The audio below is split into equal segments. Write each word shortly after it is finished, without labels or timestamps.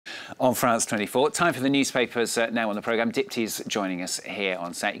on France 24. Time for the newspapers now on the programme. Dipty's joining us here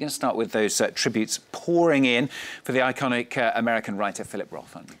on set. You're going to start with those tributes pouring in for the iconic American writer Philip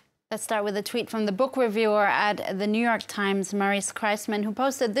Roth, aren't you? Let's start with a tweet from the book reviewer at the New York Times, Maurice Kreisman, who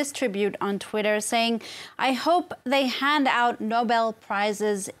posted this tribute on Twitter saying, "I hope they hand out Nobel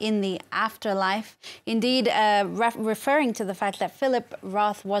Prizes in the afterlife." Indeed, referring to the fact that Philip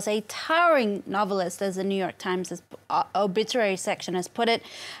Roth was a towering novelist, as the New York Times' obituary section has put it.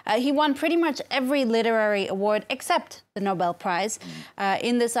 He won pretty much every literary award except the Nobel Prize.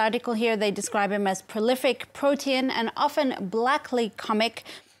 In this article here, they describe him as prolific, protean, and often blackly comic.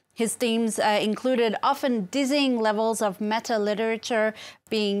 His themes included often dizzying levels of meta-literature,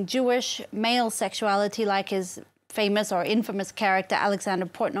 being Jewish, male sexuality like his famous or infamous character Alexander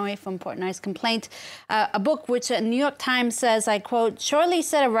Portnoy from Portnoy's Complaint, a book which the New York Times says, I quote, surely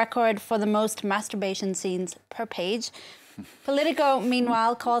set a record for the most masturbation scenes per page. Politico,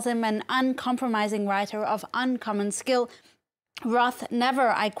 meanwhile, calls him an uncompromising writer of uncommon skill. Roth never,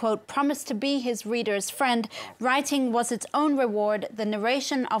 I quote, promised to be his reader's friend. Writing was its own reward, the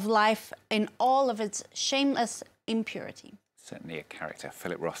narration of life in all of its shameless impurity. Certainly a character,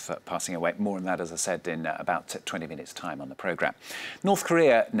 Philip Roth, passing away. More on that, as I said, in about 20 minutes' time on the programme. North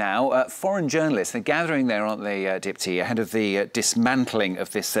Korea now. Foreign journalists, they're gathering there, aren't they, Dipty, ahead of the dismantling of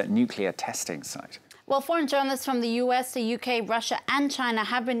this nuclear testing site? Well, foreign journalists from the US, the UK, Russia and China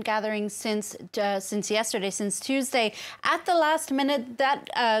have been gathering since yesterday, since Tuesday. At the last minute,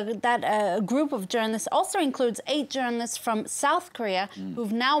 that group of journalists also includes 8 journalists from South Korea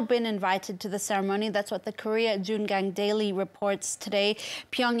who've now been invited to the ceremony. That's what the Korea Jungang Daily reports today.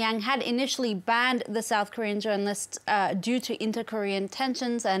 Pyongyang had initially banned the South Korean journalists due to inter-Korean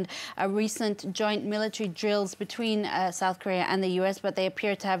tensions and recent joint military drills between South Korea and the US, but they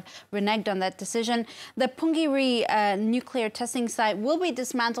appear to have reneged on that decision. The Punggye-ri nuclear testing site will be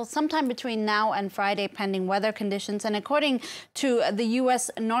dismantled sometime between now and Friday, pending weather conditions. And according to the U.S.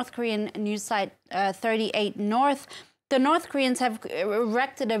 North Korean news site 38 North, the North Koreans have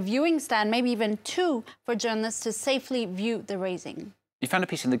erected a viewing stand, maybe even 2, for journalists to safely view the raising. You found a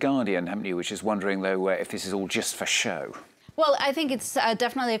piece in The Guardian, haven't you, which is wondering, though, if this is all just for show? Well, I think it's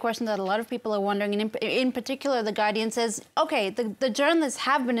definitely a question that a lot of people are wondering. And in particular, The Guardian says, OK, the journalists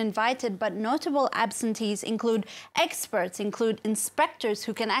have been invited, but notable absentees include experts, include inspectors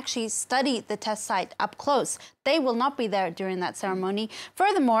who can actually study the test site up close. They will not be there during that ceremony.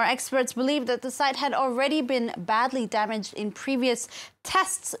 Furthermore, experts believe that the site had already been badly damaged in previous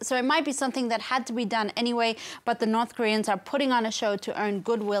tests, so it might be something that had to be done anyway, but the North Koreans are putting on a show to earn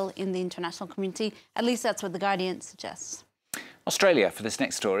goodwill in the international community. At least that's what The Guardian suggests. Australia, for this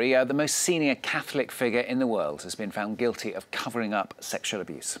next story, the most senior Catholic figure in the world has been found guilty of covering up sexual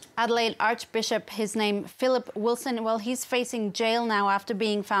abuse. Adelaide Archbishop, his name Philip Wilson, well, he's facing jail now after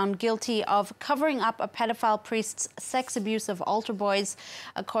being found guilty of covering up a pedophile priest's sex abuse of altar boys,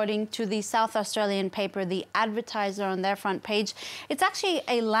 according to the South Australian paper The Advertiser on their front page. It's actually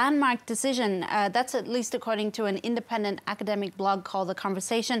a landmark decision, that's at least according to an independent academic blog called The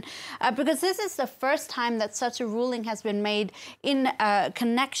Conversation, because this is the first time that such a ruling has been made in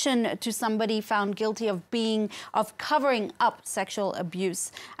connection to somebody found guilty of covering up sexual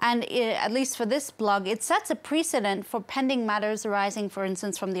abuse. And at least for this blog, it sets a precedent for pending matters arising, for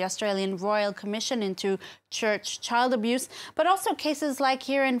instance, from the Australian Royal Commission into church child abuse, but also cases like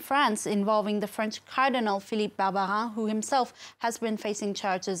here in France involving the French Cardinal Philippe Barbarin, who himself has been facing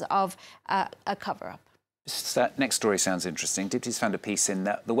charges of a cover-up. This next story sounds interesting. Dipty's found a piece in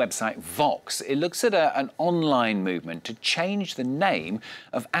the website Vox. It looks at an online movement to change the name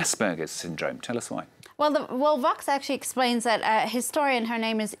of Asperger's syndrome. Tell us why. Well, Vox actually explains that a historian, her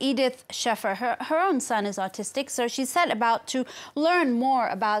name is Edith Sheffer, her own son is autistic, so she set about to learn more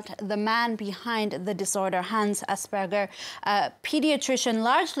about the man behind the disorder, Hans Asperger, a pediatrician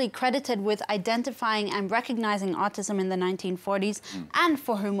largely credited with identifying and recognizing autism in the 1940s, and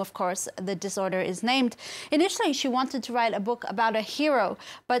for whom, of course, the disorder is named. Initially, she wanted to write a book about a hero,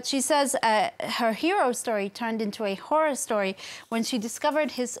 but she says her hero story turned into a horror story when she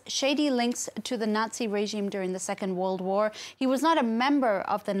discovered his shady links to the Nazi regime during the Second World War. He was not a member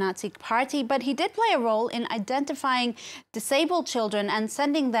of the Nazi Party, but he did play a role in identifying disabled children and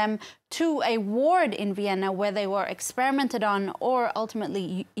sending them to a ward in Vienna where they were experimented on or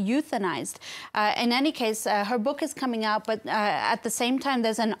ultimately euthanized. In any case, her book is coming out, but at the same time,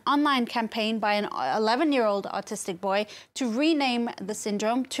 there's an online campaign by an 11-year-old autistic boy to rename the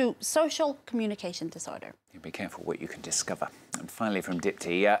syndrome to social communication disorder. Be careful what you can discover. And finally from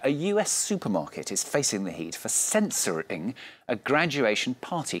Dipty, a US supermarket is facing the heat for censoring a graduation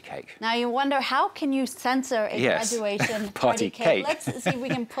party cake. Now you wonder, how can you censor a graduation party cake? Let's see if we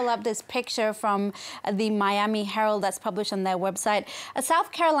can pull up this picture from the Miami Herald that's published on their website. A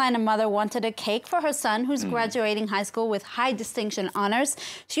South Carolina mother wanted a cake for her son who's graduating high school with high distinction honors.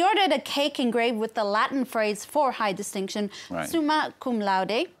 She ordered a cake engraved with the Latin phrase for high distinction, summa cum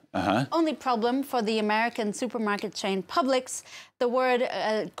laude. Only problem for the American supermarket chain Publix, the word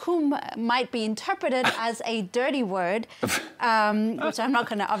cum might be interpreted as a dirty word, which I'm not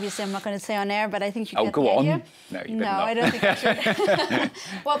going to say on air, but I think you get the idea. No, you better not. I don't think I should.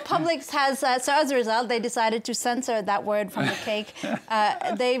 Well, Publix has, so as a result, they decided to censor that word from the cake.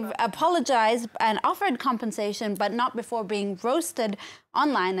 They've apologized and offered compensation, but not before being roasted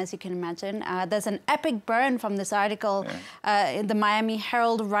online, as you can imagine. There's an epic burn from this article. The Miami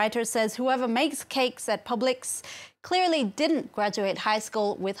Herald writer says, whoever makes cakes at Publix clearly didn't graduate high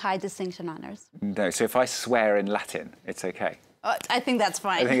school with high distinction honors. No, so if I swear in Latin, it's okay? I think that's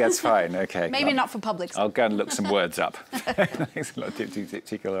fine. I think that's fine, okay. Maybe not for Publix. I'll go and look some words up. Thanks a lot,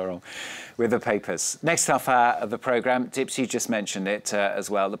 Dipsy Laurent, with the papers. Next half hour of the programme, Dipsy just mentioned it as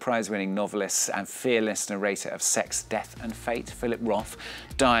well, the prize-winning novelist and fearless narrator of Sex, Death and Fate, Philip Roth,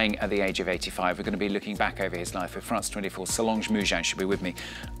 dying at the age of 85. We're going to be looking back over his life with France 24's Solange Mougin. She'll be with me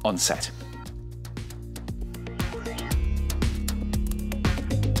on set.